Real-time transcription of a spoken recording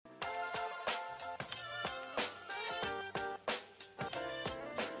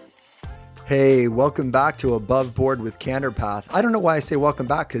Hey, welcome back to Above Board with Canderpath. I don't know why I say welcome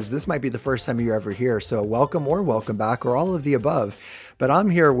back, because this might be the first time you're ever here. So welcome or welcome back or all of the above. But I'm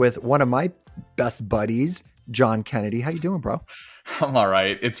here with one of my best buddies, John Kennedy. How you doing, bro? I'm all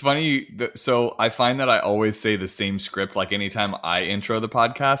right. It's funny. So I find that I always say the same script. Like anytime I intro the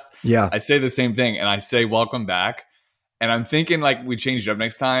podcast, I say the same thing and I say welcome back. And I'm thinking like we change it up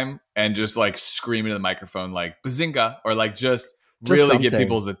next time and just like scream into the microphone like bazinga, or like just really something. Get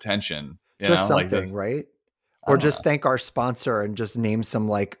people's attention. Just something, like right? Or just thank our sponsor and just name some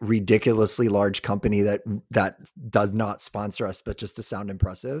like ridiculously large company that does not sponsor us, but just to sound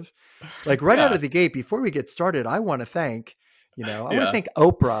impressive. Like out of the gate, before we get started, I want to thank, want to thank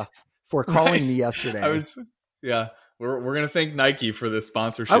Oprah for calling me yesterday. We're gonna thank Nike for this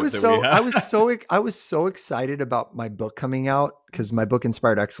sponsorship. I was so excited about my book coming out, because my book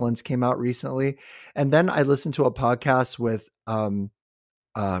Inspired Excellence came out recently, and then I listened to a podcast with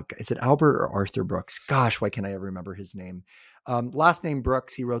is it Albert or Arthur Brooks? Gosh, why can't I ever remember his name? Last name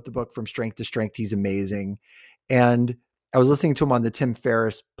Brooks. He wrote the book From Strength to Strength. He's amazing. And I was listening to him on the Tim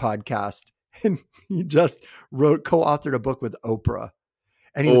Ferriss podcast, and he just co-authored a book with Oprah.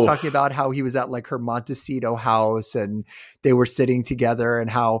 And he was talking about how he was at like her Montecito house and they were sitting together, and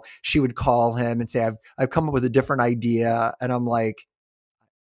how she would call him and say, I've come up with a different idea. And I'm like,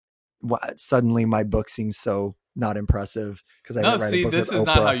 what? Suddenly my book seems so not impressive, because I didn't write a book this with is Oprah.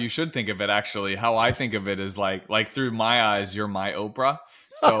 not how you should think of it. Actually, how I think of it is like through my eyes, you're my Oprah.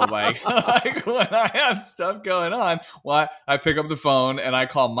 So like when I have stuff going on, I pick up the phone and I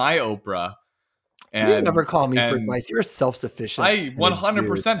call my Oprah. And you never call me for advice. You're self-sufficient. I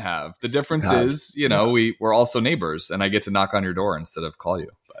 100% have. The difference is, we're also neighbors, and I get to knock on your door instead of call you.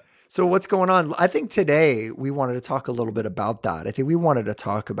 But. So what's going on? I think today we wanted to talk a little bit about that. I think we wanted to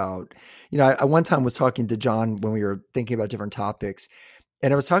talk about, I one time was talking to John when we were thinking about different topics,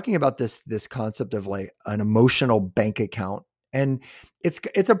 and I was talking about this concept of like an emotional bank account. And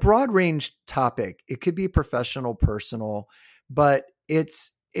it's a broad range topic. It could be professional, personal, but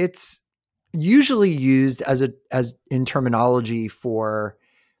it's usually used as in terminology for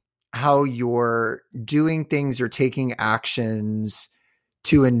how you're doing things or taking actions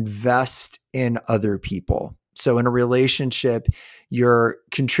to invest in other people. So in a relationship, you're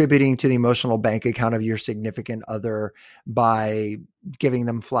contributing to the emotional bank account of your significant other by giving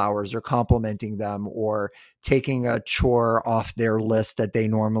them flowers or complimenting them or taking a chore off their list that they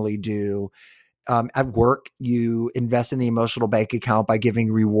normally do. At work, you invest in the emotional bank account by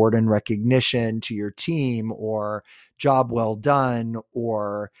giving reward and recognition to your team, or job well done,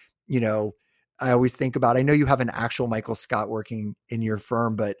 or, I always think about, I know you have an actual Michael Scott working in your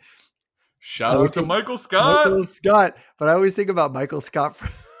firm, but shout out to Michael Scott. But I always think about Michael Scott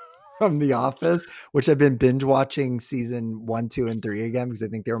from The Office, which I've been binge watching season 1, 2, and 3 again, because I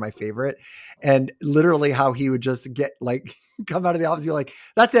think they were my favorite. And literally how he would just get like, come out of the office, you're like,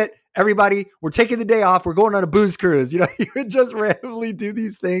 that's it. Everybody, we're taking the day off. We're going on a booze cruise. He would just randomly do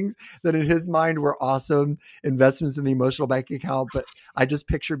these things that in his mind were awesome investments in the emotional bank account. But I just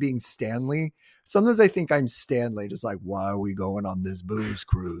picture being Stanley. Sometimes I think I'm Stanley, just like, why are we going on this booze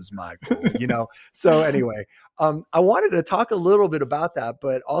cruise, Michael? So anyway, I wanted to talk a little bit about that,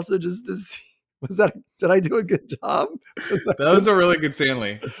 but also just to see, did I do a good job? That was a really good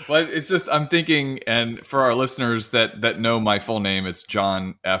Stanley. But it's just, I'm thinking, and for our listeners that know my full name, it's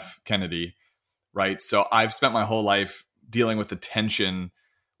John F. Kennedy, right? So I've spent my whole life dealing with attention,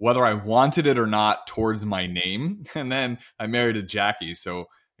 whether I wanted it or not, towards my name. And then I married a Jackie. So,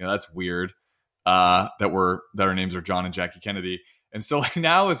 that's weird that our names are John and Jackie Kennedy. And so like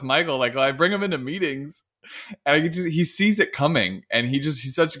now with Michael, like I bring him into meetings and he sees it coming, and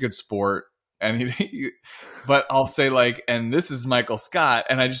he's such a good sport. And but I'll say like, and this is Michael Scott.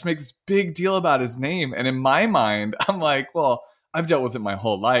 And I just make this big deal about his name. And in my mind, I'm like, well, I've dealt with it my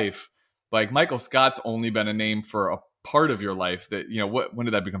whole life. Like Michael Scott's only been a name for a part of your life that, when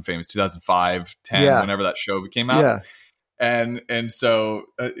did that become famous? 2005, 10, whenever that show came out. Yeah. And so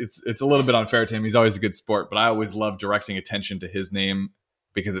it's a little bit unfair to him. He's always a good sport, but I always love directing attention to his name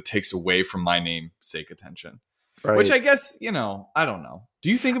because it takes away from my namesake attention. Right. Which I guess, I don't know. Do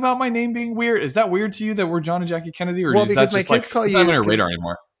you think about my name being weird? Is that weird to you that we're John and Jackie Kennedy? Or is that just like, it's not on your radar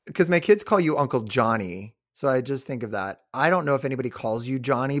anymore? Because my kids call you Uncle Johnny. So I just think of that. I don't know if anybody calls you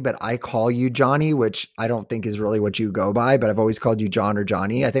Johnny, but I call you Johnny, which I don't think is really what you go by, but I've always called you John or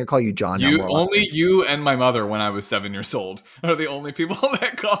Johnny. I think I call you John. You and my mother when I was 7 years old are the only people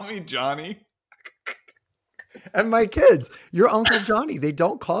that call me Johnny. And my kids, you're Uncle Johnny. They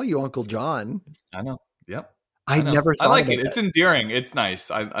don't call you Uncle John. I know. Yep. I never thought I like about it. that. It's endearing. It's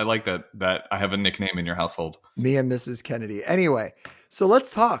nice. I like that I have a nickname in your household. Me and Mrs. Kennedy. Anyway, So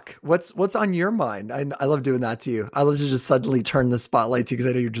let's talk. What's on your mind? I love doing that to you. I love to just suddenly turn the spotlight to you because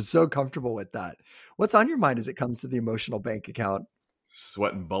I know you're just so comfortable with that. What's on your mind as it comes to the emotional bank account?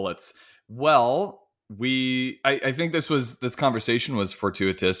 Sweating bullets. Well, I think this conversation was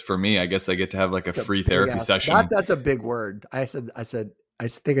fortuitous for me. I guess I get to have like a It's a free big therapy ass. session. That's a big word. I think I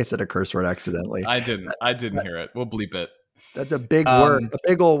said a curse word accidentally. I didn't That- hear it. We'll bleep it. That's a big word, Um, a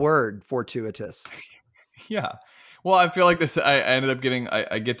big old word, fortuitous. yeah. Well, I feel like this. I ended up getting.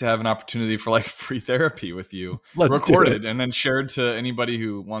 I get to have an opportunity for like free therapy with you, Let's do it. recorded and then shared to anybody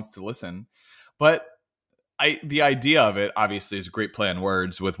who wants to listen. But the idea of it obviously is a great play on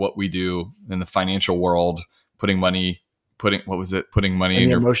words with what we do in the financial world, putting what was it? Putting money In in the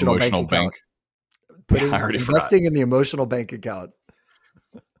your emotional bank emotional account, bank. I already forgot. investing in the emotional bank account.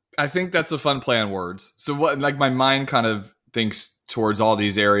 I think that's a fun play on words. So what, like my mind kind of thinks towards all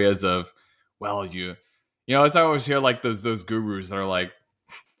these areas of, well, as I always hear like those gurus that are like,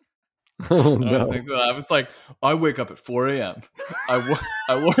 Oh I always no. make me laugh. It's like, I wake up at 4 a.m.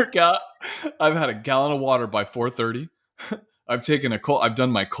 I work out. I've had a gallon of water by 4:30. I've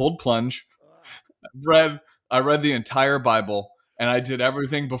done my cold plunge. I read the entire Bible and I did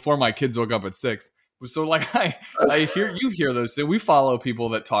everything before my kids woke up at 6. So like I hear those things. We follow people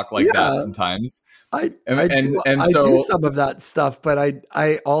that talk like that Yeah, sometimes. I And I and, do and I do so some of that stuff, but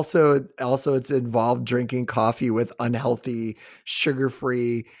I also it's involved drinking coffee with unhealthy,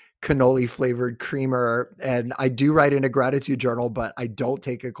 sugar-free, cannoli flavored creamer. And I do write in a gratitude journal, but I don't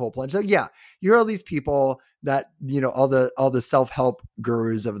take a cold plunge. So yeah, you're all these people that, all the self-help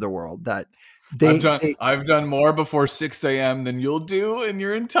gurus of the world that I've done more before 6 a.m. than you'll do in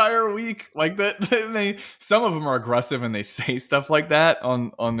your entire week. Like that they some of them are aggressive and they say stuff like that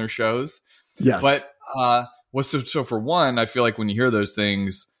on their shows. yes. But so for one, I feel like when you hear those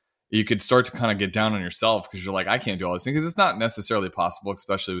things, you could start to kind of get down on yourself because you're like, I can't do all these things because it's not necessarily possible,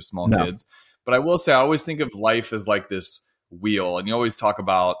 especially with small No. kids. But I will say, I always think of life as like this wheel, and you always talk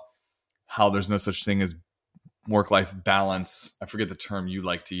about how there's no such thing as work-life balance. I forget the term you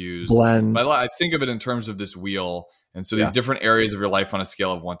like to use, Blend. but I think of it in terms of this wheel. And so these Yeah. different areas of your life on a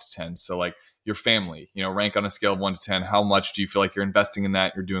scale of 1 to 10. So like your family, rank on a scale of 1 to 10. How much do you feel like you're investing in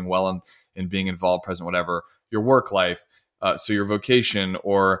that? You're doing well in being involved, present, whatever. Your work life, so your vocation,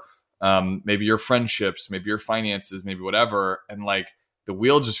 or maybe your friendships, maybe your finances, maybe whatever. And like the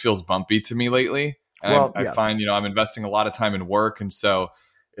wheel just feels bumpy to me lately. And Well, I yeah. find, I'm investing a lot of time in work. And so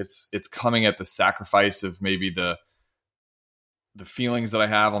it's coming at the sacrifice of maybe the feelings that I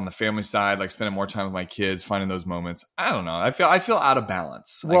have on the family side, like spending more time with my kids, finding those moments. I don't know. I feel out of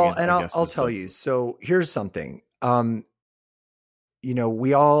balance. Well, and I I'll guess I'll is tell the you. So here's something.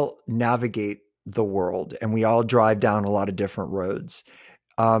 We all navigate the world and we all drive down a lot of different roads.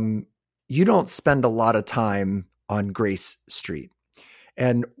 Um, you don't spend a lot of time on Grace Street.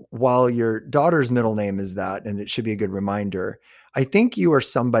 And while your daughter's middle name is that, and it should be a good reminder, I think you are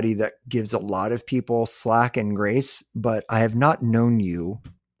somebody that gives a lot of people slack and grace, but I have not known you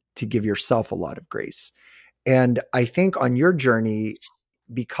to give yourself a lot of grace. And I think on your journey,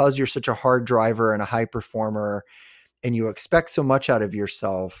 because you're such a hard driver and a high performer, and you expect so much out of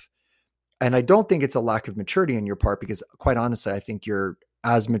yourself, and I don't think it's a lack of maturity on your part, because quite honestly, I think you're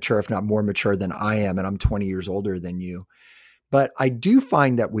as mature, if not more mature than I am, and I'm 20 years older than you. But I do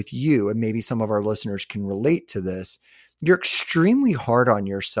find that with you, and maybe some of our listeners can relate to this, you're extremely hard on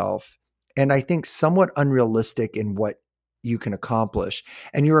yourself. And I think somewhat unrealistic in what you can accomplish.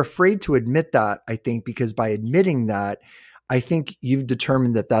 And you're afraid to admit that, I think, because by admitting that, I think you've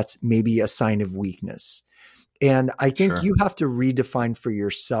determined that that's maybe a sign of weakness. And I think sure. you have to redefine for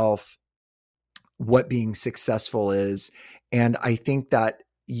yourself what being successful is. And I think that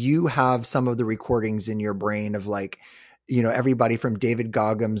you have some of the recordings in your brain of like, everybody from David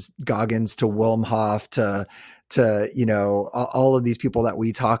Goggins to Wilm Hoff to all of these people that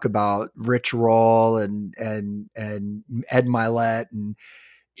we talk about, Rich Roll and Ed Milet. And,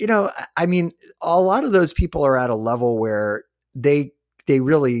 I mean, a lot of those people are at a level where they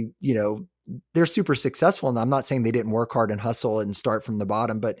really, they're super successful. And I'm not saying they didn't work hard and hustle and start from the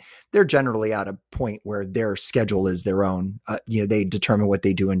bottom, but they're generally at a point where their schedule is their own. They determine what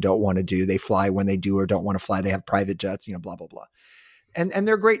they do and don't want to do. They fly when they do or don't want to fly. They have private jets, blah, blah, blah. And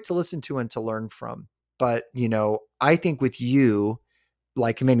they're great to listen to and to learn from. But, I think with you,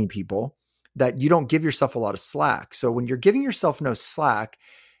 like many people, that you don't give yourself a lot of slack. So when you're giving yourself no slack,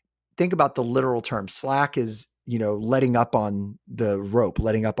 think about the literal term. Slack is, letting up on the rope,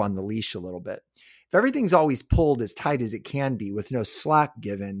 letting up on the leash a little bit. If everything's always pulled as tight as it can be with no slack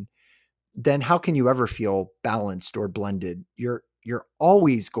given, then how can you ever feel balanced or blended? You're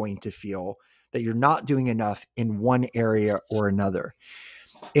always going to feel that you're not doing enough in one area or another.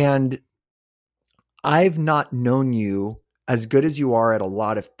 And I've not known you as good as you are at a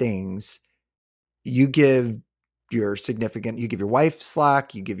lot of things. You give you give your wife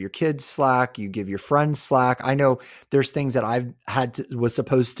slack, you give your kids slack, you give your friends slack. I know there's things that I've was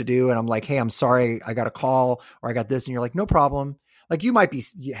supposed to do. And I'm like, hey, I'm sorry, I got a call or I got this. And you're like, no problem. Like you might be,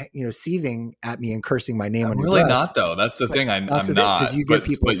 seething at me and cursing my name I'm on your really breath. not though. That's the thing. I'm That's the thing, not, because you give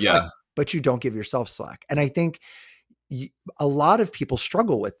people slack, yeah, but you don't give yourself slack. And I think a lot of people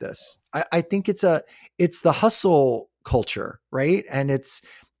struggle with this. I think it's the hustle culture, right? And it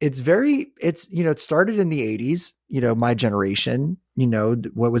started in the 80s, my generation,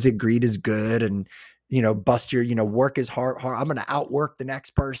 what was it? Greed is good. And, bust your, work is hard. I'm going to outwork the next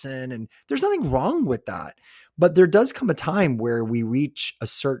person. And there's nothing wrong with that. But there does come a time where we reach a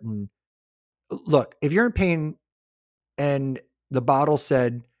certain look. If you're in pain and the bottle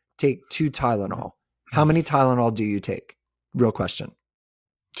said, take 2 Tylenol, how many Tylenol do you take? Real question.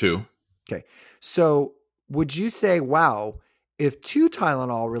 2. Okay. So would you say, wow, if 2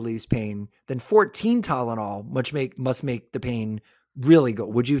 Tylenol relieves pain, then 14 Tylenol must make the pain really go?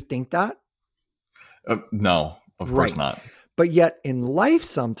 Would you think that? No, of course not. But yet in life,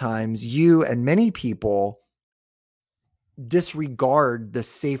 sometimes you and many people disregard the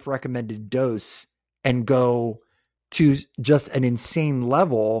safe recommended dose and go to just an insane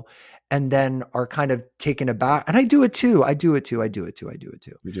level and then are kind of taken aback. And I do it too.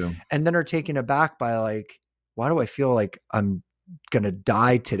 You do. And then are taken aback by like, why do I feel like I'm going to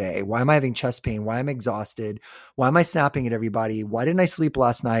die today? Why am I having chest pain? Why am I exhausted? Why am I snapping at everybody? Why didn't I sleep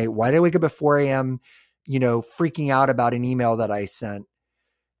last night? Why did I wake up at 4 a.m., freaking out about an email that I sent?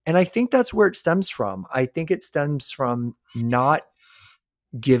 And I think that's where it stems from. I think it stems from not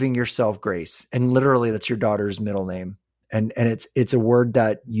giving yourself grace. And literally that's your daughter's middle name. And it's a word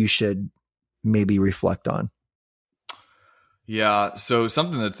that you should maybe reflect on. Yeah. So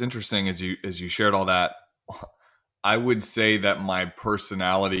something that's interesting as you shared all that, I would say that my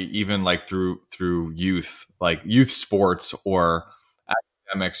personality, even like through youth, like youth sports or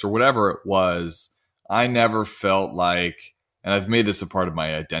academics or whatever it was, I never felt like, and I've made this a part of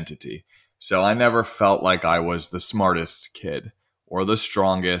my identity. So I never felt like I was the smartest kid or the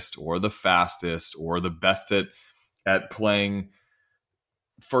strongest or the fastest or the best at playing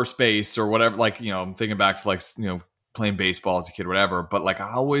first base or whatever. Like, I'm thinking back to like, playing baseball as a kid, or whatever. But like,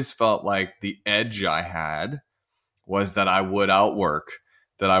 I always felt like the edge I had was that I would outwork,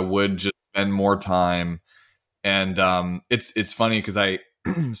 that I would just spend more time. And it's funny because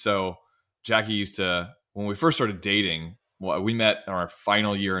so Jackie used to, when we first started dating, we met in our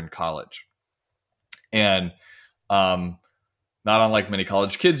final year in college. And not unlike many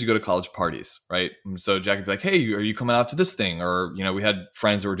college kids, you go to college parties, right? And so Jackie would be like, hey, are you coming out to this thing? Or, we had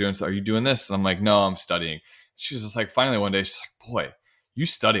friends that were doing stuff. Are you doing this? And I'm like, no, I'm studying. She was just like, finally one day, she's like, boy, you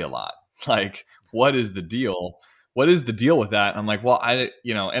study a lot. Like, what is the deal? What is the deal with that? And I'm like, well,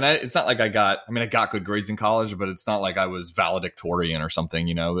 it's not like I got good grades in college, but it's not like I was valedictorian or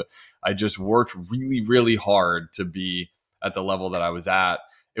something, I just worked really, really hard to be at the level that I was at.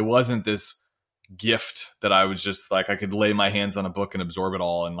 It wasn't this gift that I was just like, I could lay my hands on a book and absorb it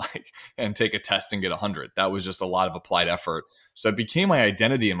all and take a test and get 100. That was just a lot of applied effort. So it became my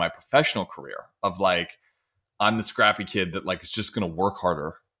identity in my professional career of like, I'm the scrappy kid that like is just going to work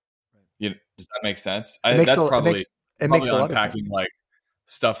harder. Does that make sense? That's probably unpacking like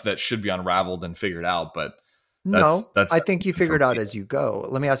stuff that should be unraveled and figured out. But that's I think you figure it out as you go.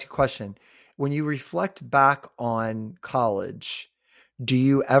 Let me ask you a question. When you reflect back on college, do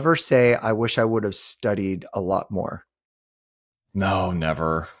you ever say, I wish I would have studied a lot more? No,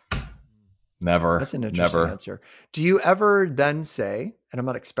 never. That's an interesting answer. Do you ever then say, and I'm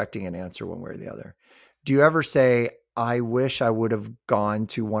not expecting an answer one way or the other, do you ever say, I wish I would have gone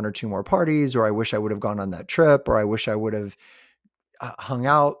to 1 or 2 more parties, or I wish I would have gone on that trip, or I wish I would have hung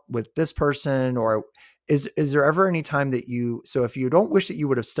out with this person? Or is there ever any time that so if you don't wish that you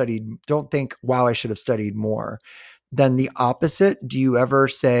would have studied, don't think, wow, I should have studied more. Then the opposite, do you ever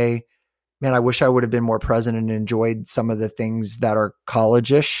say, man, I wish I would have been more present and enjoyed some of the things that are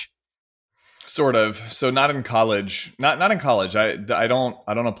college-ish? Sort of. So not in college. Not in college. I don't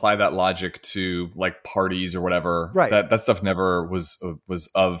apply that logic to like parties or whatever. Right. That stuff never was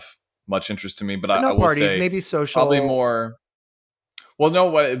of much interest to me. But I will parties, say maybe social. Probably more. Well, no.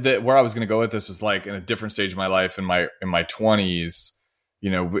 Where I was going to go with this was like in a different stage of my life, in my 20s.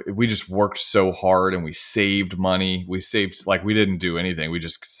 We just worked so hard and we saved money. We saved, like, we didn't do anything. We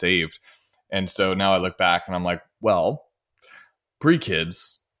just saved. And so now I look back and I'm like, well,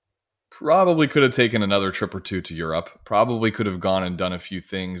 pre-kids, probably could have taken another trip or two to Europe. Probably could have gone and done a few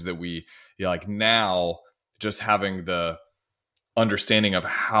things that like now, just having the understanding of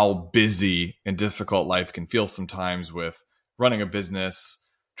how busy and difficult life can feel sometimes with running a business,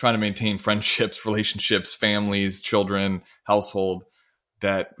 trying to maintain friendships, relationships, families, children, household,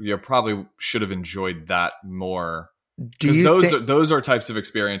 that you probably should have enjoyed that more. Do Because you think, those are types of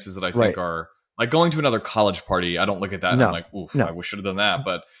experiences that I think right? are like going to another college party. I don't look at that and I'm No, like, oof, I no. wish I should have done that.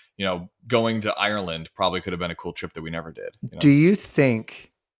 But going to Ireland probably could have been a cool trip that we never did. Do you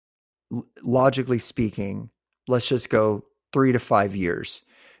think, logically speaking, let's just go 3 to 5 years.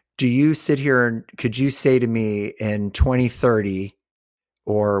 Do you sit here and could you say to me in 2030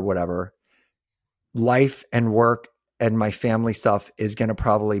 or whatever, life and work and my family stuff is going to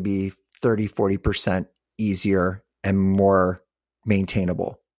probably be 30, 40% easier and more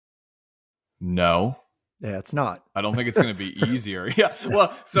maintainable? No. Yeah, it's not. I don't think it's going to be easier. Yeah.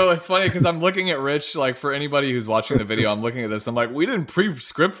 Well, so it's funny because I'm looking at Rich, like for anybody who's watching the video, I'm looking at this. I'm like, we didn't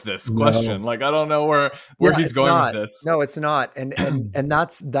pre-script this question. No. Like, I don't know where he's It's going not. with this. No, it's not. And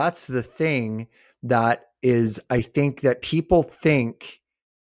that's the thing that is, I think that people think,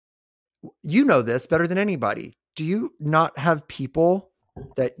 you know this better than anybody. Do you not have people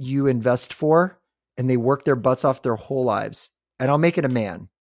that you invest for and they work their butts off their whole lives? And I'll make it a man.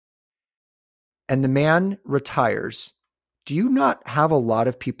 And the man retires. Do you not have a lot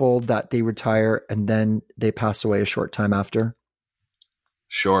of people that they retire and then they pass away a short time after?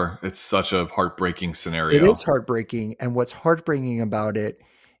 Sure. It's such a heartbreaking scenario. It is heartbreaking. And what's heartbreaking about it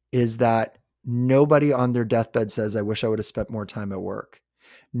is that nobody on their deathbed says, I wish I would have spent more time at work.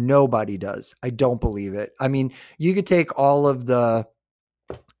 Nobody does. I don't believe it. I mean, you could take all of the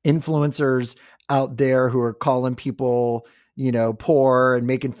influencers out there who are calling people, poor and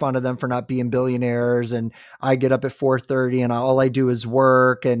making fun of them for not being billionaires. And I get up at 4:30 and all I do is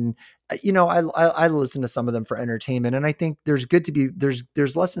work. And, I listen to some of them for entertainment. And I think there's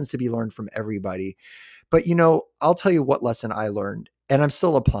lessons to be learned from everybody. But, I'll tell you what lesson I learned, and I'm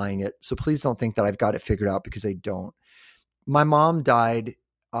still applying it. So please don't think that I've got it figured out, because I don't. My mom died.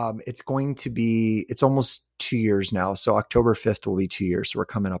 It's almost 2 years now. So October 5th will be 2 years. So we're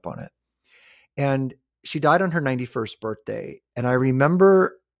coming up on it. And she died on her 91st birthday. And I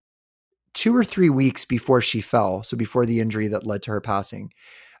remember 2 or 3 weeks before she fell, so before the injury that led to her passing,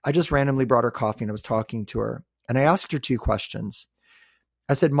 I just randomly brought her coffee and I was talking to her. And I asked her 2 questions.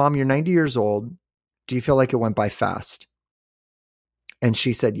 I said, Mom, you're 90 years old. Do you feel like it went by fast? And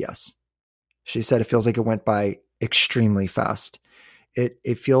she said, yes. She said, it feels like it went by extremely fast.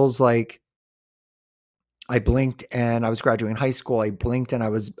 It feels like I blinked and I was graduating high school. I blinked and I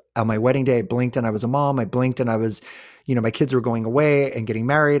was on my wedding day. I blinked and I was a mom. I blinked and I was, my kids were going away and getting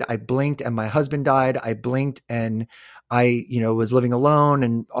married. I blinked and my husband died. I blinked and I, was living alone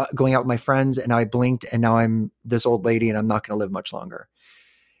and going out with my friends. And I blinked and now I'm this old lady and I'm not going to live much longer.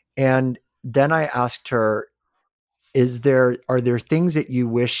 And then I asked her, are there things that you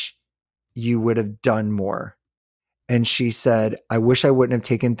wish you would have done more? And she said, I wish I wouldn't have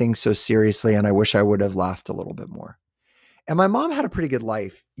taken things so seriously. And I wish I would have laughed a little bit more. And my mom had a pretty good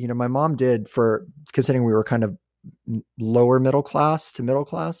life. My mom did, for considering we were kind of lower middle class to middle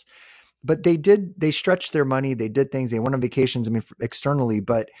class, but they stretched their money. They did things. They went on vacations, externally.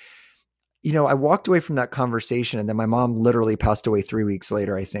 But, I walked away from that conversation, and then my mom literally passed away 3 weeks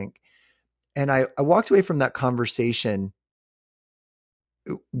later, I think. And I walked away from that conversation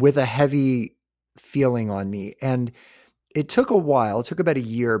with a heavy feeling on me. And it took a while. It took about a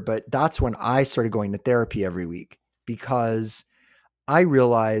year, but that's when I started going to therapy every week, because I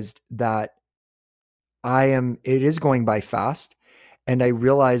realized that it is going by fast. And I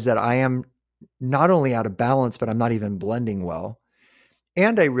realized that I am not only out of balance, but I'm not even blending well.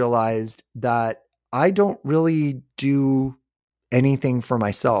 And I realized that I don't really do anything for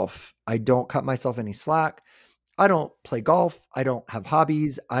myself. I don't cut myself any slack. I don't play golf. I don't have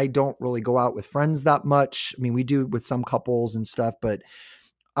hobbies. I don't really go out with friends that much. I mean, we do with some couples and stuff, but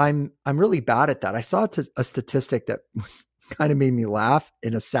I'm really bad at that. I saw a statistic that kind of made me laugh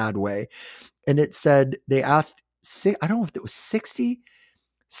in a sad way. And it said, they asked, I don't know if it was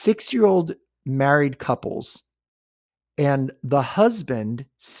 6-year-old married couples, and the husband,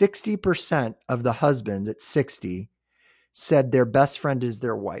 60% of the husbands at 60 said their best friend is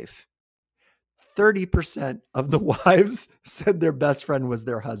their wife. 30% of the wives said their best friend was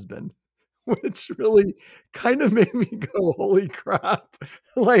their husband, which really kind of made me go, holy crap.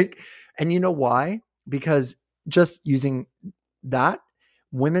 And you know why? Because just using that,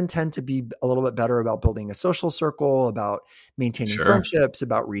 women tend to be a little bit better about building a social circle, about maintaining friendships,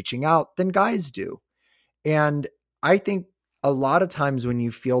 about reaching out than guys do. And I think a lot of times when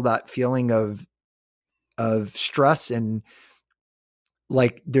you feel that feeling of stress and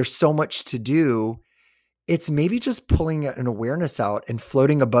like there's so much to do, it's maybe just pulling an awareness out and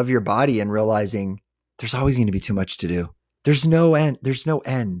floating above your body and realizing there's always going to be too much to do. There's no end. There's no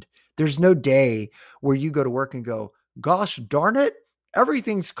end. There's no day where you go to work and go, gosh darn it,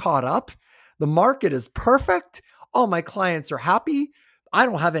 everything's caught up. The market is perfect. All my clients are happy. I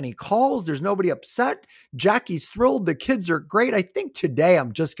don't have any calls. There's nobody upset. Jackie's thrilled. The kids are great. I think today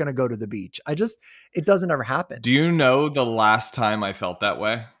I'm just going to go to the beach. It doesn't ever happen. Do you know the last time I felt that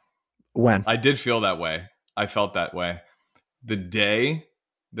way? When? I did feel that way. I felt that way. The day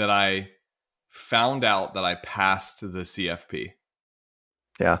that I found out that I passed the CFP.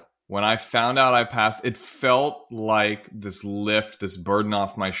 Yeah. When I found out I passed, it felt like this lift, this burden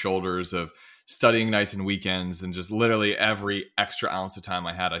off my shoulders of studying nights and weekends, and just literally every extra ounce of time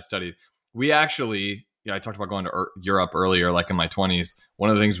I had, I studied. We actually, I talked about going to Europe earlier, like in my 20s. One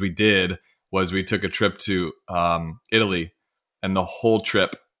of the things we did was we took a trip to Italy, and the whole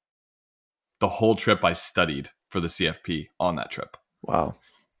trip I studied for the CFP on that trip. Wow.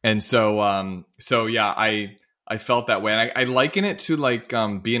 And so yeah, I felt that way. And I liken it to like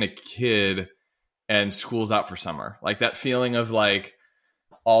being a kid and school's out for summer. Like that feeling of like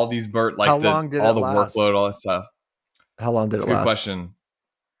all these like how long did all it the last? workload, all that stuff. How long did That's it last? Good question.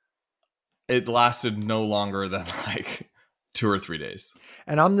 It lasted no longer than like 2 or 3 days.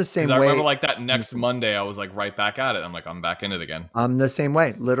 And I'm the same way. I remember like that next Monday, I was like right back at it. I'm like, I'm back in it again. I'm the same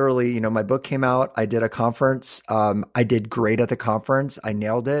way. Literally, my book came out. I did a conference. I did great at the conference. I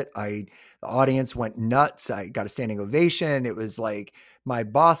nailed it. The audience went nuts. I got a standing ovation. It was like my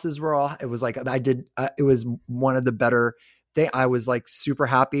bosses were all, it was like, it was one of the better things. I was like super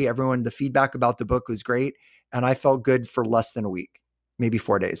happy. Everyone, the feedback about the book was great. And I felt good for less than a week, maybe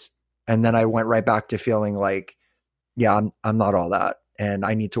 4 days. And then I went right back to feeling like, yeah, I'm not all that, and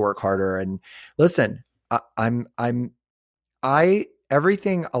I need to work harder. And listen,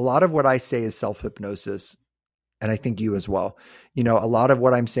 everything, a lot of what I say is self-hypnosis. And I think you as well. A lot of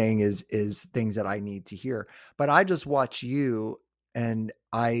what I'm saying is things that I need to hear, but I just watch you, and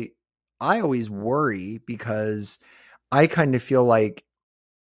I always worry because I kind of feel like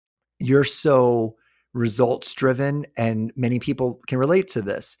you're so results driven, and many people can relate to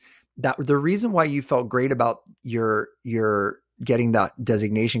this. That the reason why you felt great about your getting that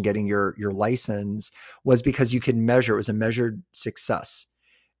designation, getting your license, was because you could measure. It was a measured success.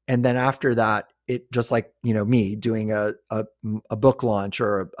 And then after that, it just like, me doing a book launch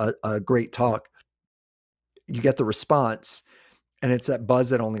or a great talk, you get the response, and it's that buzz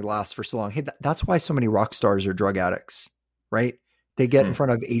that only lasts for so long. Hey, that's why so many rock stars are drug addicts, right? They get in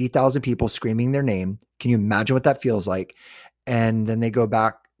front of 80,000 people screaming their name. Can you imagine what that feels like? And then they go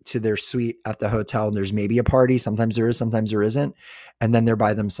back to their suite at the hotel, and there's maybe a party. Sometimes there is, sometimes there isn't. And then they're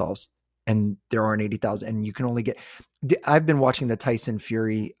by themselves, and there aren't 80,000. And you can only I've been watching the Tyson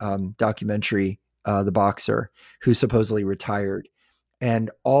Fury documentary, the boxer who supposedly retired.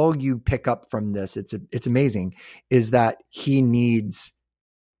 And all you pick up from this, it's amazing, is that he needs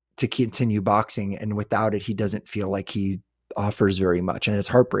to continue boxing. And without it, he doesn't feel like he offers very much. And it's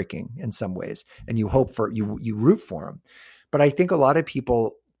heartbreaking in some ways. And you hope for, you root for him. But I think a lot of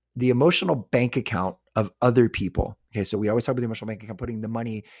people, the emotional bank account of other people. Okay. So we always talk about the emotional bank account, putting the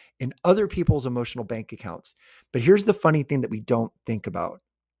money in other people's emotional bank accounts. But here's the funny thing that we don't think about.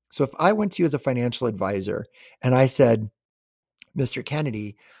 So if I went to you as a financial advisor and I said, Mr.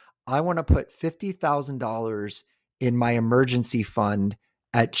 Kennedy, I want to put $50,000 in my emergency fund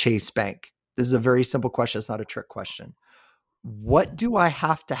at Chase Bank. This is a very simple question. It's not a trick question. What do I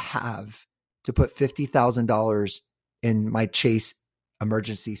have to put $50,000 in my Chase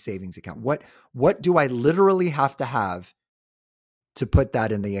emergency savings account? What do I literally have to put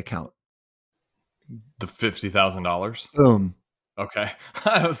that in the account? The $50,000. Boom. Okay.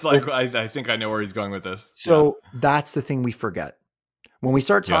 I was like, I think I know where he's going with this. So that's the thing we forget. When we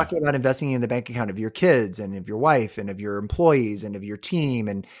start talking about investing in the bank account of your kids and of your wife and of your employees and of your team,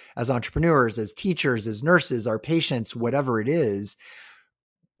 and as entrepreneurs, as teachers, as nurses, our patients, whatever it is,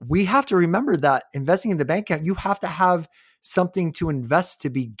 we have to remember that investing in the bank account, you have to have something to invest to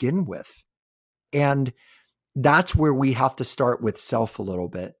begin with. And that's where we have to start with self a little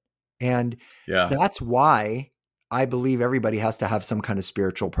bit. And that's why I believe everybody has to have some kind of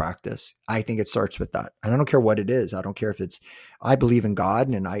spiritual practice. I think it starts with that. And I don't care what it is. I don't care if I believe in God,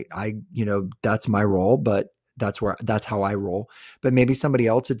 and I that's my role, but that's how I roll. But maybe somebody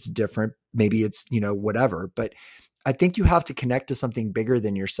else, it's different. Maybe it's, whatever. But I think you have to connect to something bigger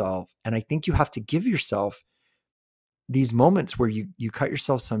than yourself. And I think you have to give yourself these moments where you cut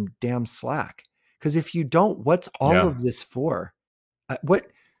yourself some damn slack. Because if you don't, what's all Yeah. of this for?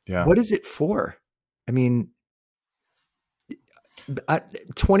 Yeah. What is it for? I mean,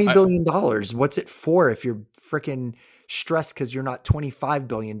 $20 I, billion. What's it for if you're freaking stressed because you're not $25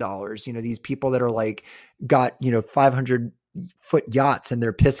 billion? These people that are like got, 500-foot yachts and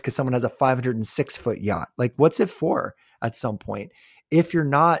they're pissed because someone has a 506-foot yacht. Like, what's it for at some point? If you're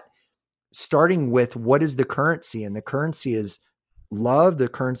not starting with what is the currency, and the currency is love, the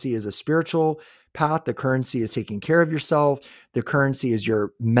currency is a spiritual path, the currency is taking care of yourself, the currency is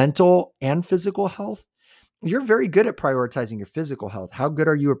your mental and physical health. You're very good at prioritizing your physical health. How good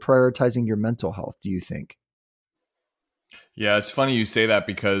are you at prioritizing your mental health, do you think? yeah, it's funny you say that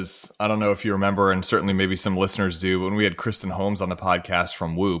because I don't know if you remember, and certainly maybe some listeners do, when we had Kristen Holmes on the podcast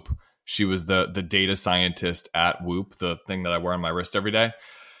from Whoop, she was the data scientist at Whoop, the thing that I wear on my wrist every day.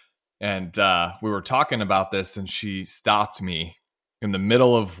 And we were talking about this, and she stopped me in the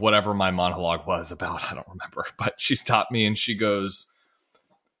middle of whatever my monologue was about. I don't remember, but she stopped me and she goes,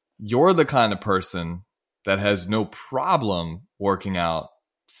 "You're the kind of person that has no problem working out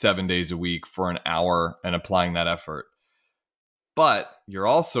 7 days a week for an hour and applying that effort. But you're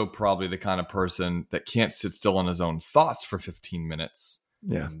also probably the kind of person that can't sit still in his own thoughts for 15 minutes.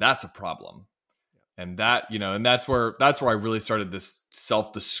 Yeah. And that's a problem." And that, and that's where I really started this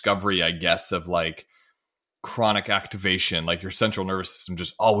self-discovery, I guess, of like chronic activation, like your central nervous system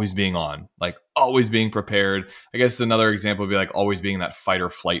just always being on, like always being prepared. I guess another example would be like always being in that fight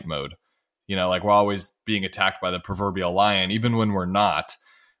or flight mode. Like we're always being attacked by the proverbial lion, even when we're not.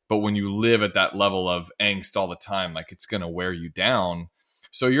 But when you live at that level of angst all the time, like it's going to wear you down.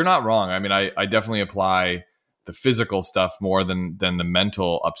 So you're not wrong. I mean, I definitely apply the physical stuff more than the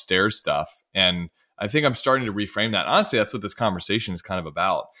mental upstairs stuff. And I think I'm starting to reframe that. Honestly, that's what this conversation is kind of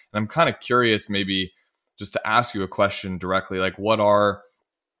about. And I'm kind of curious, maybe just to ask you a question directly, like what are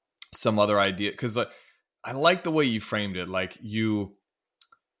some other ideas? Because I like the way you framed it. Like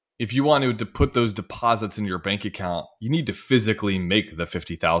if you wanted to put those deposits in your bank account, you need to physically make the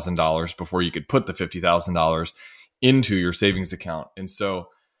 $50,000 before you could put the $50,000 into your savings account. And so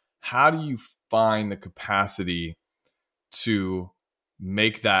how do you find the capacity to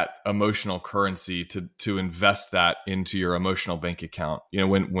make that emotional currency to invest that into your emotional bank account?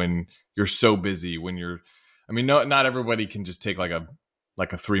 When you're so busy, not everybody can just take like a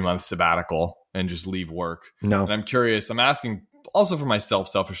 3-month sabbatical and just leave work. No. And I'm curious, I'm asking also for myself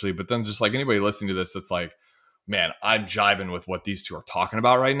selfishly, but then just like anybody listening to this, it's like, man, I'm jiving with what these two are talking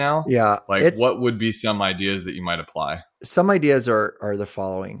about right now. Yeah. Like what would be some ideas that you might apply? Some ideas are the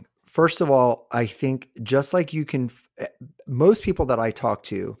following. First of all, I think just like most people that I talk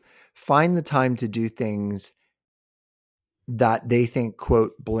to find the time to do things that they think,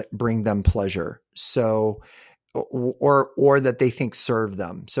 quote, bring them pleasure. So, or that they think serve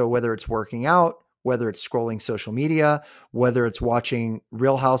them. So whether it's working out, whether it's scrolling social media, whether it's watching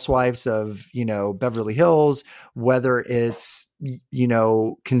Real Housewives of, Beverly Hills, whether it's,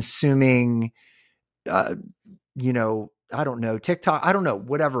 consuming, I don't know, TikTok, I don't know,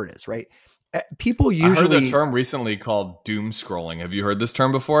 whatever it is, right? People usually... I heard the term recently called doom scrolling. Have you heard this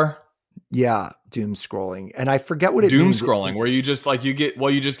term before? Yeah, doom scrolling. And I forget what it means. Doom scrolling, where you just like, you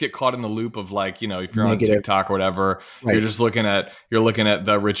just get caught in the loop of like, if you're Negative. on TikTok or whatever, right. You're looking at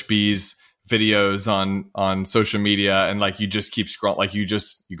TheRichB's videos on social media, and like you just keep scrolling, like you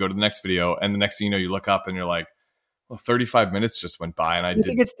go to the next video, and the next thing you know, you look up and you're like, well, 35 minutes just went by and I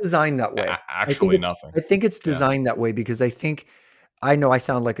think it's designed that way. Actually nothing. I think it's designed that way because I know I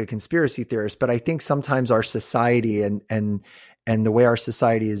sound like a conspiracy theorist, but I think sometimes our society and the way our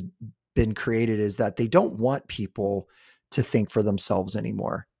society has been created is that they don't want people to think for themselves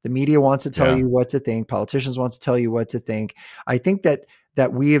anymore. The media wants to tell you what to think. Politicians want to tell you what to think. I think that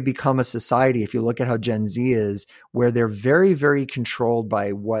we have become a society, if you look at how Gen Z is, where they're very, very controlled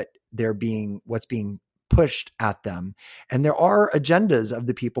by what's being pushed at them. And there are agendas of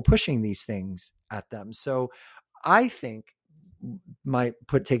the people pushing these things at them. So I think,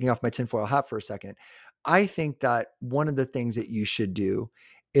 taking off my tinfoil hat for a second, I think that one of the things that you should do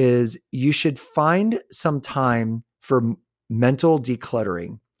is you should find some time for mental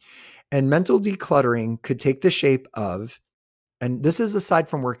decluttering. And mental decluttering could take the shape of, and this is aside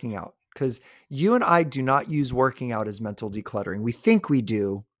from working out, because you and I do not use working out as mental decluttering. We think we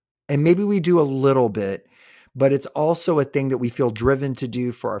do, and maybe we do a little bit, but it's also a thing that we feel driven to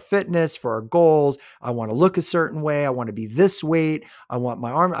do for our fitness, for our goals. I want to look a certain way. I want to be this weight. I want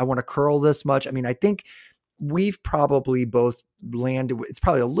my arm. I want to curl this much. I mean, I think we've probably both landed. It's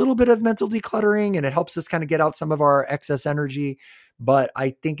probably a little bit of mental decluttering, and it helps us kind of get out some of our excess energy. but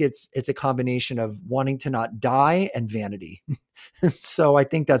I think it's a combination of wanting to not die and vanity. So I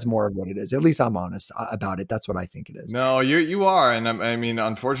think that's more of what it is. At least I'm honest about it. That's what I think it is. No, you are, and I mean,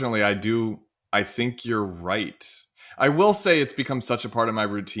 unfortunately, I do. I think you're right. I will say it's become such a part of my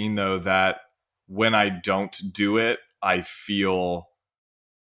routine, though, that when I don't do it, I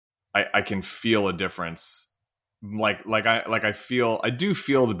can feel a difference. I do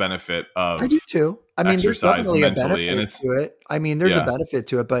feel the benefit I do of too. I mean, there's exercise definitely a mentally, and benefit it's to it. I mean, there's a yeah, benefit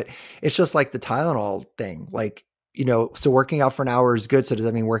to it, but it's just like the Tylenol thing. Like, so working out for an hour is good. So does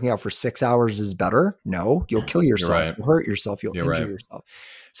that mean working out for 6 hours is better? No, you'll kill you're yourself. right. You'll hurt yourself. You'll You're injure right. yourself.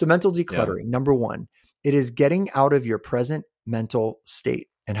 So mental Yeah. decluttering, number one, it is getting out of your present mental state.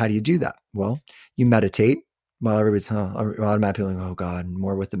 And how do you do that? Well, you meditate. While everybody's, a lot of mad people are like, oh God,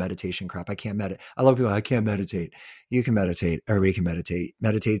 more with the meditation crap. I can't meditate. I love people. I can't meditate. You can meditate. Everybody can meditate.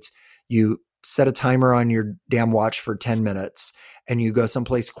 Meditates. You set a timer on your damn watch for 10 minutes and you go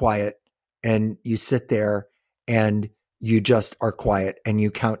someplace quiet and you sit there and you just are quiet and you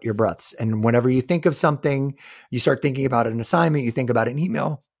count your breaths. And whenever you think of something, you start thinking about an assignment, you think about an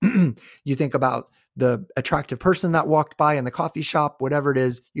email, you think about the attractive person that walked by in the coffee shop, whatever it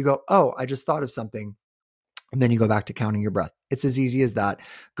is, you go, oh, I just thought of something. And then you go back to counting your breath. It's as easy as that.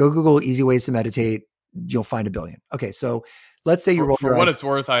 Go Google easy ways to meditate. You'll find a billion. Okay. So let's say you roll For your what eyes.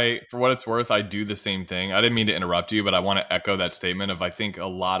 it's worth, I do the same thing. I didn't mean to interrupt you, but I want to echo that statement of I think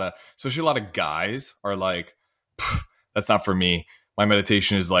especially a lot of guys are like, that's not for me. My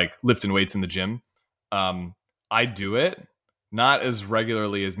meditation is like lifting weights in the gym. I do it not as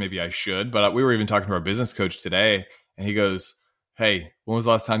regularly as maybe I should, but we were even talking to our business coach today, and he goes, "Hey, when was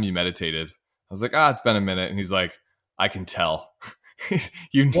the last time you meditated?" I was like, "It's been a minute," and he's like, "I can tell."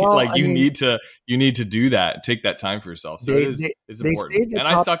 Well, I you mean, need to do that, take that time for yourself. So it's they important, say the and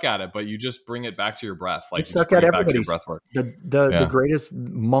I top. suck at it, but you just bring it back to your breath, I like you just suck bring at it back to your everybody's. breath work. The Yeah. greatest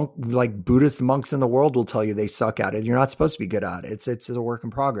monk, like Buddhist monks in the world, will tell you they suck at it. You're not supposed to be good at it. It's a work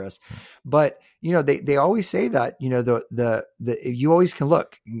in progress. But they always say that the you always can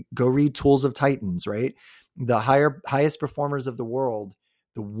go read Tools of Titans, right? The highest performers of the world.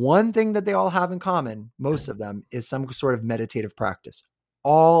 The one thing that they all have in common, most of them, is some sort of meditative practice.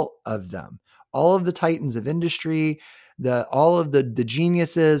 All of them, all of the titans of industry, all of the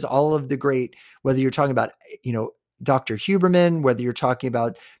geniuses, all of the great, whether you're talking about, Dr. Huberman, whether you're talking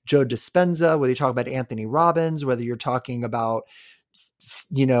about Joe Dispenza, whether you're talking about Anthony Robbins, whether you're talking about, Jeff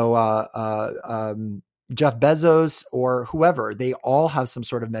Bezos or whoever, they all have some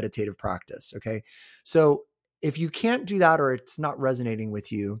sort of meditative practice. Okay. So if you can't do that or it's not resonating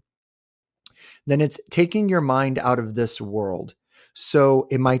with you, then it's taking your mind out of this world. So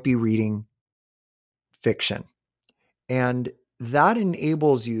it might be reading fiction. And that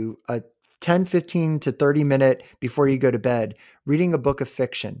enables you a 10, 15 to 30 minute before you go to bed, reading a book of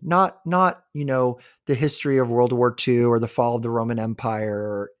fiction, not, the history of World War II or the fall of the Roman Empire,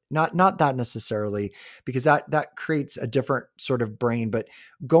 or not that necessarily, because that creates a different sort of brain, but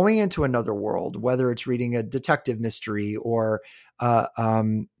going into another world, whether it's reading a detective mystery or,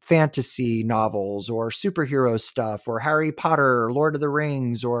 fantasy novels or superhero stuff or Harry Potter or Lord of the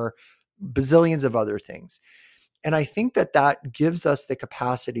Rings or bazillions of other things. And I think that gives us the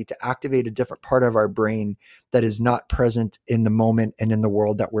capacity to activate a different part of our brain that is not present in the moment and in the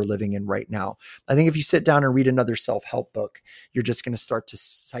world that we're living in right now. I think if you sit down and read another self-help book, you're just going to start to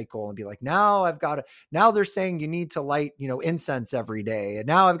cycle and be like, now they're saying you need to light, incense every day. And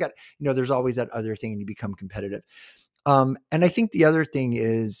now I've got, there's always that other thing and you become competitive. And I think the other thing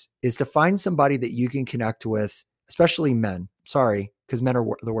is to find somebody that you can connect with, especially men. Sorry, because men are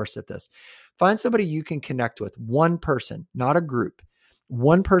the worst at this. Find somebody you can connect with, one person, not a group,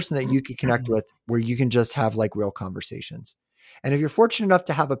 one person that you can connect with where you can just have like real conversations. And if you're fortunate enough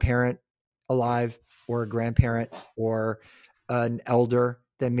to have a parent alive or a grandparent or an elder,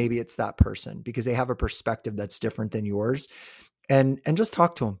 then maybe it's that person because they have a perspective that's different than yours. And just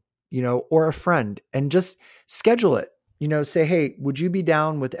talk to them, or a friend, and just schedule it, say, hey, would you be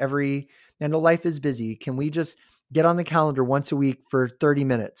down with I know life is busy. Can we just get on the calendar once a week for 30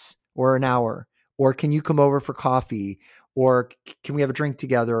 minutes or an hour? Or can you come over for coffee? Or can we have a drink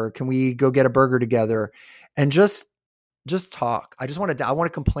together? Or can we go get a burger together? And just talk. I want to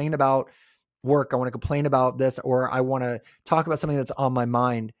complain about work. I want to complain about this, or I want to talk about something that's on my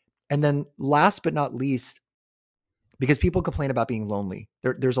mind. And then last but not least, because people complain about being lonely.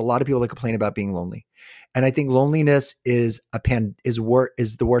 There's a lot of people that complain about being lonely. And I think loneliness is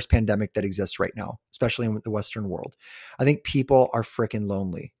the worst pandemic that exists right now, especially in the Western world. I think people are freaking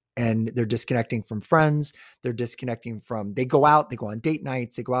lonely. and they're disconnecting from friends. They're disconnecting from, they go out, they go on date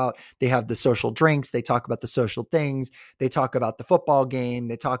nights, they go out, they have the social drinks, they talk about the social things, they talk about the football game,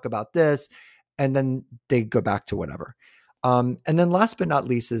 they talk about this, and then they go back to whatever. And then last but not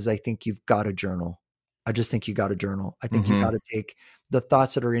least is I think you've got to journal. I just think you got to journal. I think you got to take the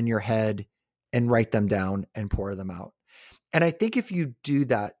thoughts that are in your head and write them down and pour them out. And I think if you do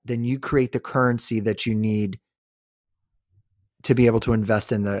that, then you create the currency that you need to be able to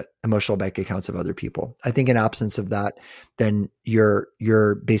invest in the emotional bank accounts of other people. I think in absence of that, then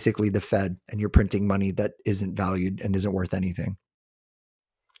you're basically the Fed and you're printing money that isn't valued and isn't worth anything.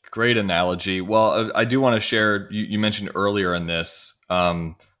 Great analogy. Well, I do want to share, you mentioned earlier in this,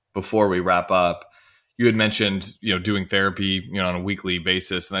 before we wrap up, you had mentioned, doing therapy, on a weekly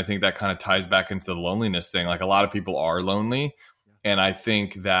basis. And I think that kind of ties back into the loneliness thing. Like a lot of people are lonely. And I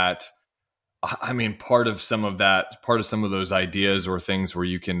think that, part of some of those ideas or things where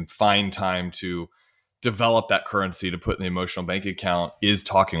you can find time to develop that currency to put in the emotional bank account is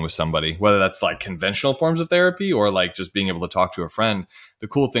talking with somebody, whether that's like conventional forms of therapy or like just being able to talk to a friend. The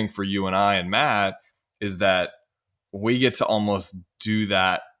cool thing for you and I and Matt is that we get to almost do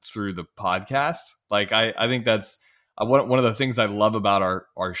that through the podcast. Like I think that's one of the things I love about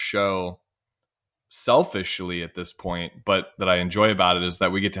our show selfishly at this point, but that I enjoy about it is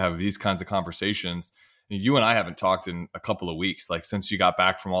that we get to have these kinds of conversations. You and I haven't talked in a couple of weeks, like since you got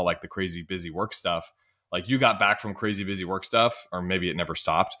back from all like the crazy busy work stuff. Like you got back from crazy busy work stuff, or maybe it never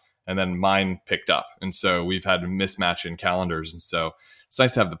stopped, and then mine picked up. And so we've had a mismatch in calendars. And so it's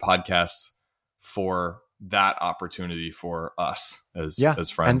nice to have the podcast for that opportunity for us as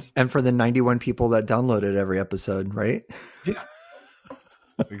friends. And for the 91 people that downloaded every episode, right? Yeah,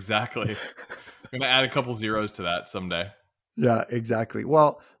 exactly. I'm going to add a couple zeros to that someday. Yeah, exactly.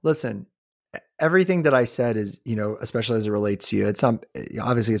 Well, listen, everything that I said is, especially as it relates to you, it's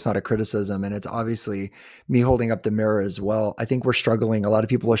obviously it's not a criticism, and it's obviously me holding up the mirror as well. I think we're struggling. A lot of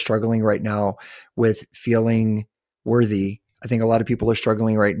people are struggling right now with feeling worthy. I think a lot of people are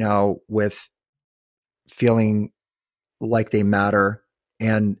struggling right now with feeling like they matter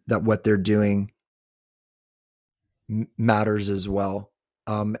and that what they're doing matters as well.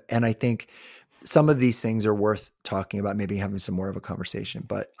 And I think some of these things are worth talking about, maybe having some more of a conversation,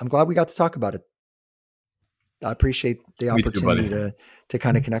 but I'm glad we got to talk about it. I appreciate the opportunity to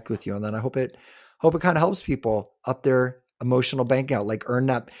kind of connect with you on that. I hope it kind of helps people up their emotional bank account, like earn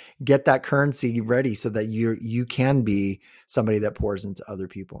that, get that currency ready so that you can be somebody that pours into other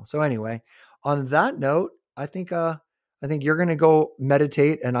people. So anyway, on that note, I think you're going to go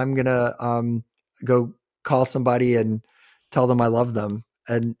meditate and I'm going to go call somebody and tell them I love them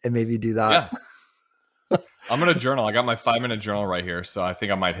and maybe do that. Yeah. I'm going to journal. I got my 5-minute journal right here. So I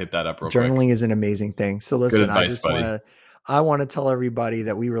think I might hit that up real quick. Journaling is an amazing thing. So listen, advice, I want to tell everybody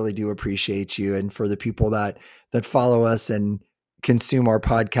that we really do appreciate you. And for the people that follow us and consume our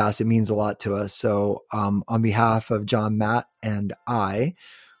podcast, it means a lot to us. So on behalf of John, Matt, and I,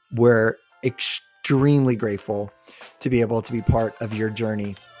 we're extremely grateful to be able to be part of your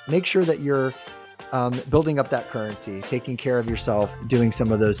journey. Make sure that you're building up that currency, taking care of yourself, doing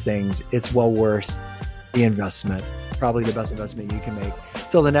some of those things. It's well worth the investment, probably the best investment you can make.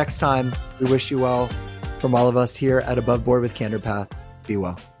 Till the next time, we wish you well. From all of us here at Above Board with Candor Path, be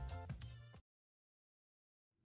well.